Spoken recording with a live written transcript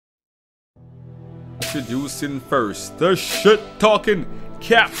Introducing first, the shit-talking,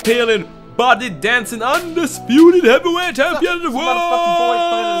 cap-tailing, body-dancing, undisputed heavyweight champion of the world! Motherfucking boy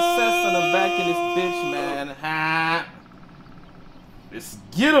playing the and I'm back in this bitch, man. Ha! Let's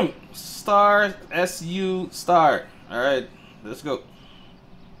get him! Star, SU, star. Alright, let's go.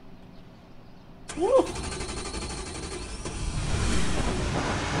 Woo!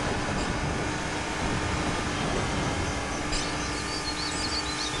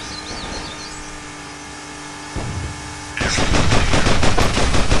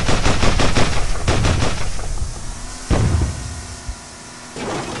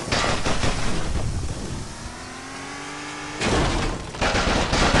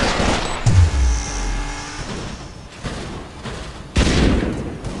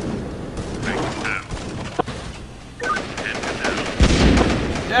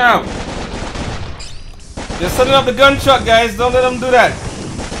 Damn! They're setting up the gun truck, guys. Don't let them do that.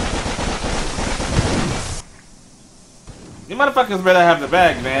 You motherfuckers better have the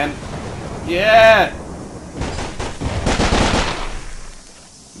bag, man. Yeah!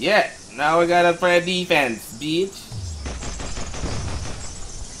 Yeah! Now we gotta play defense, bitch.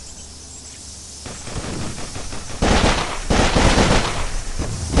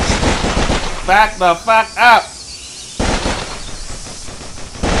 Back the fuck up!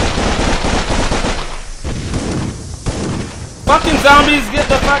 Fucking zombies, get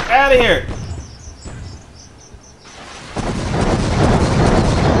the fuck out of here!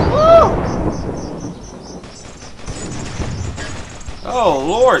 Woo! Oh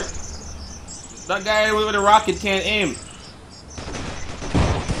lord! That guy with a rocket can't aim.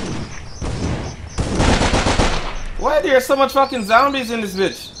 Why are there so much fucking zombies in this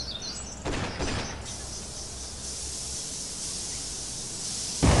bitch?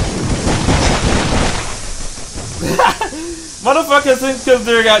 Motherfuckers think because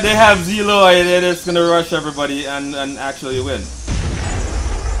they have Zeloy, they're just gonna rush everybody and actually win.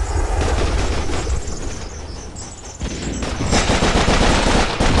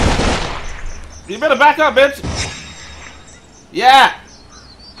 You better back up, bitch! Yeah!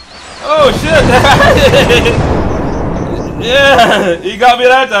 Oh shit! Yeah! He got me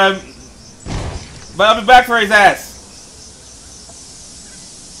that time. But I'll be back for his ass.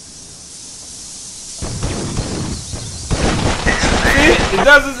 He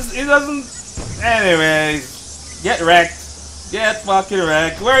doesn't. Anyways, get wrecked. Get fucking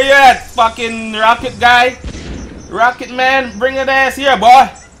wrecked. Where you at, fucking rocket guy? Rocket man, bring that ass here, boy.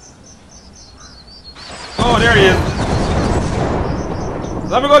 Oh, there he is.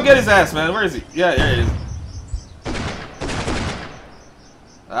 Let me go get his ass, man. Where is he? Yeah, there he is.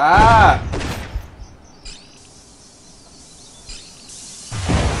 Ah.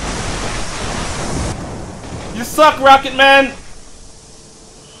 You suck, Rocket Man.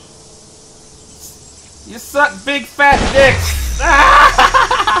 You suck big fat dicks!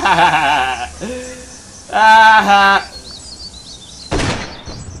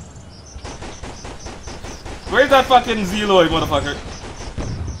 Where's that fucking Zeloid, motherfucker?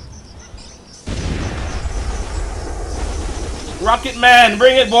 Rocket Man,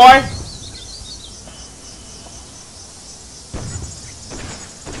 bring it, boy!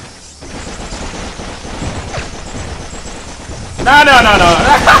 No.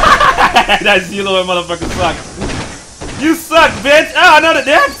 That Zeloid motherfucker sucks. You suck, bitch! Oh, no,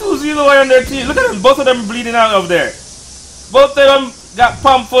 they have two Zeloid on their team. Look at them, both of them bleeding out over there. Both of them got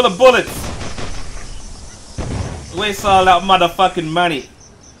pumped full of bullets. Waste all that motherfucking money.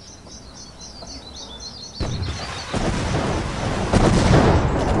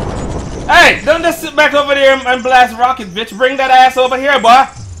 Hey, don't just sit back over there and blast rocket, bitch. Bring that ass over here, boy.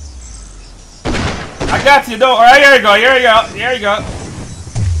 I got you, don't. Alright, here you go, here you go, here you go.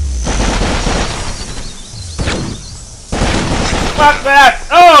 Fuck that!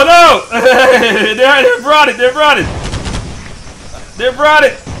 Oh no! they brought it, they brought it! They brought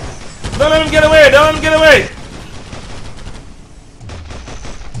it! Don't let him get away, don't let him get away!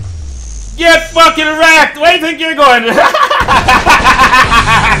 Get fucking wrecked! Where do you think you're going?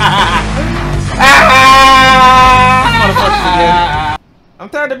 I'm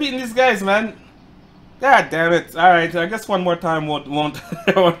tired of beating these guys, man. God damn it. Alright, I guess one more time won't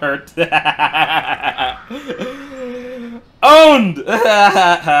hurt. Owned!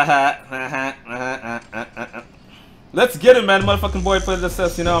 Let's get him, man. Motherfucking boy played the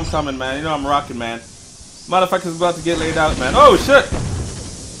cess. You know I'm coming, man. You know I'm rocking, man. Motherfucker's about to get laid out, man. Oh, shit!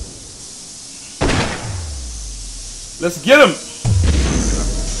 Let's get him!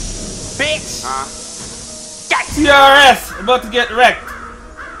 Bitch! TRS about to get wrecked.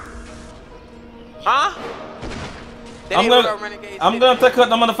 Huh? I'm gonna take out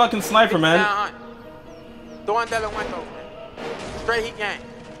the motherfucking sniper, man. Throwing delinquentos, man. Straight heat gang.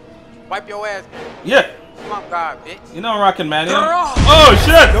 Wipe your ass, man. Yeah. Slump God, bitch. You know I'm rocking, man. You know? Oh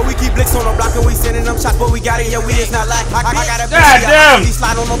shit! No, we keep blicks on the block and we sending them shots, but we got it, yeah, we is not like. I got a God damn! We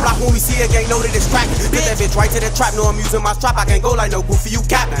slide on the block when we see a gang, know that it's cracking. Get that bitch right to the trap, know I'm using my strap. I can't go like no goofy, you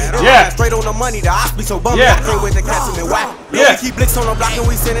capping. Yeah. Straight on the money, the ops be so bummy. Yeah. I can't wait to catch him and whack. Yeah. We keep blicks on the block and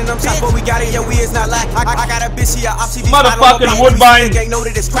we sending them shots, but we got it, yeah, we is not like. I got a bitch, she a op, she be motherfucking Woodbine. Gang, know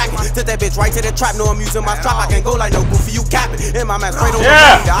that it's cracking. Took that bitch right to the trap, know I'm using my strap. I can't go like no goofy, you capping. In my man, straight on the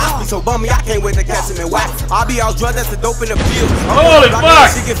money, the ops be so bummy. I can't wait to catch him and whack. I'll be out drugged, that's the dope in the field. Holy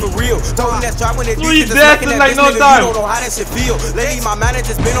fuck! She get for real. Told him that's drop when it Sweet dancing like no time. You don't know how that shit feel. Lately, my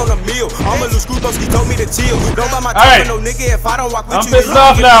manager's been on a meal. I'ma lose screws, he told me to chill. Don't buy my time for no nigga if I don't walk with I'm you. pissed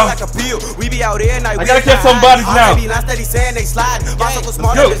off now. Like a pill. We be out here night. I gotta catch some bodies now. Not steady saying they slide. My circle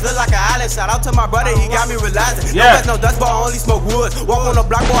smart, bitch look like an island. Shout out to my brother, he got me realizing. Yeah. No dust, but I only smoke wood. Walk on the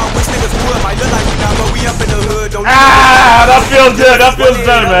block, boy, I wish niggas would. Might look like we now, but we up in the hood. Don't that feels good. That feels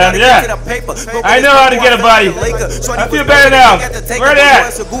better, man. Yeah. I know how to get a body. I feel better now. Where that?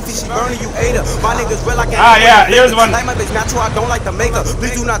 Ah, yeah, here's one. Like my bitch natural, I don't like the makeup.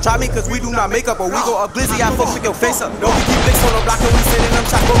 Please do not try me, cause we do not make up. Or we go up glizzy, I fuck with your face up. No, we keep blicks on the block and we sending them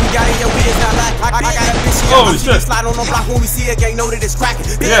shots, but we got it, yeah, we is not like. I got a bitch, she slide on the block when we see a gang, know that it's cracking.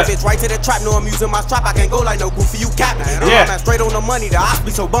 Yeah. Bitch right to the trap, know I'm using my strap. I can't go like no goofy, you capping. Yeah. Man, straight on the money, the ops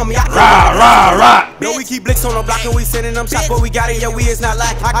be so bummy. Rah. No, we keep blicks on the block and we sending them shots, but we got it, yeah, we is not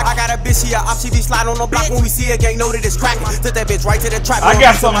like. I got a bitch, she a op, she be slide on the block when we see a gang, know that it's cracking. Took that bitch right to the trap. I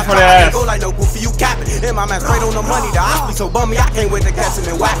got something for that ass. Go like no goofy, you capping. In my man, straight on the money, the ops be so bummy. I can't wait to catch him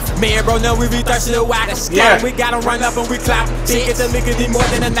and whack. Man, bro, no, we be thirsty to whack. Yeah. We got him run up and we clap. She get the liquor, need more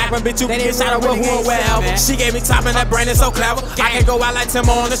than a knack. When bitch, you get shot of who and wherever. She gave me top and that brain is so clever. I can go out like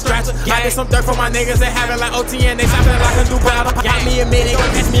Timber on the stretcher. I get some dirt for my niggas that have it like OT and they shopping like I can do better. Got me a minute,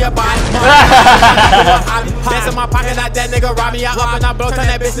 catch me a body. That's in my pocket, like that nigga rob me. I up and I blow, turn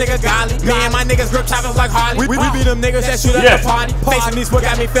that bitch nigga golly. Me and my niggas grip choppers like Harley. We be them niggas that shoot at the party. Facing these books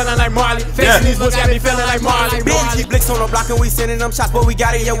got me feeling like Marley. Facing these books got me feeling like Marley. We keep blicks on the block and we sending them shots, but we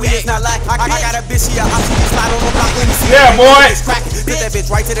got it, yeah, we is not like. I got a bitch, she a op, she be slide on the block when we see yeah, boy. Get that bitch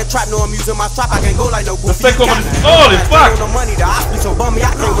right to the trap, know I'm using my strap. I can go like no goofy. Holy fuck! The money, the ops be so bummy.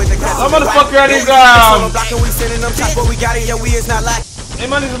 I can't wait to catch some motherfucker are these on the block and we sending them shots, but we got it, yeah, we is not like. Hey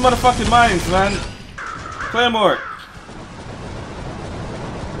man, these are motherfucking mines, man. Claymore.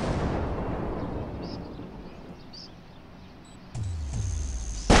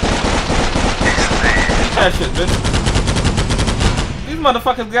 That shit, bitch. These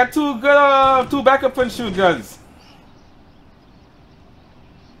motherfuckers got two backup and shoot guns.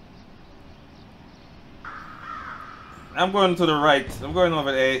 I'm going to the right. I'm going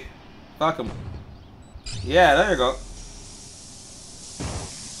over A. Fuck him. Yeah, there you go.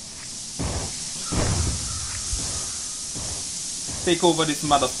 Take over this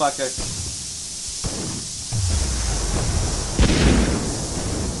motherfucker.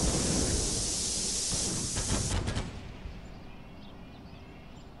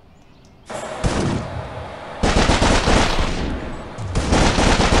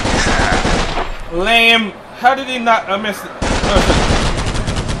 Lame. How did he not miss it? Oh,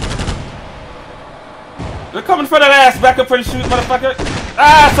 they're coming for that ass. Back up and shoot, motherfucker.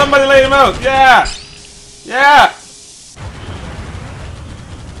 Ah, somebody laid him out. Yeah. Yeah.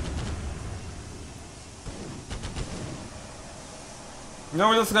 Now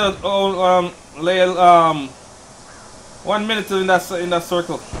we're just gonna lay 1 minute in that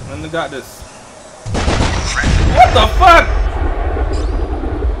circle, and we got this. What the fuck?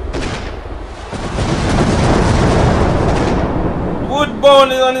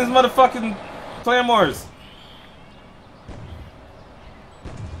 Woodbone is on his motherfucking claymores.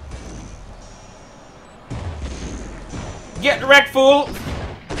 Get wrecked, fool!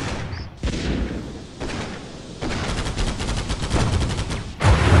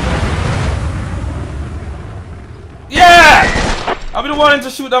 Yeah! I've been wanting to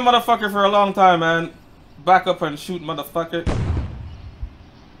shoot that motherfucker for a long time, man. Back up and shoot, motherfucker.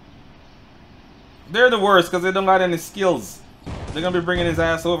 They're the worst because they don't got any skills. They're gonna be bringing his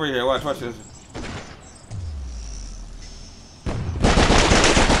ass over here. Watch this.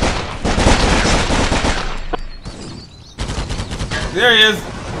 There he is.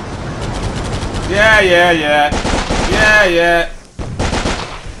 Yeah.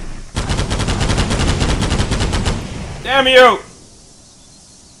 Damn you!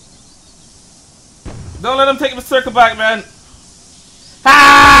 Don't let him take the circle back, man.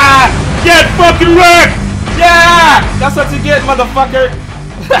 Ah! Get fucking wrecked! Yeah! That's what you get, motherfucker!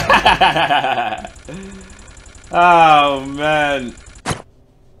 Oh, man.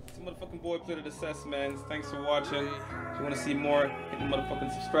 motherfucking boy Play the Cess, man. Thanks for watching. If you want to see more, hit the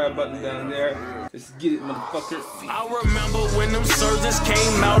motherfucking subscribe button down there. Let's get it, motherfucker. I remember when them surgeons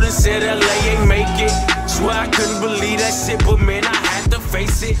came out and said LA ain't make it. Swear I couldn't believe that shit, but man, I had to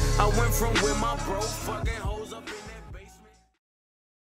face it. I went from with my bro fucking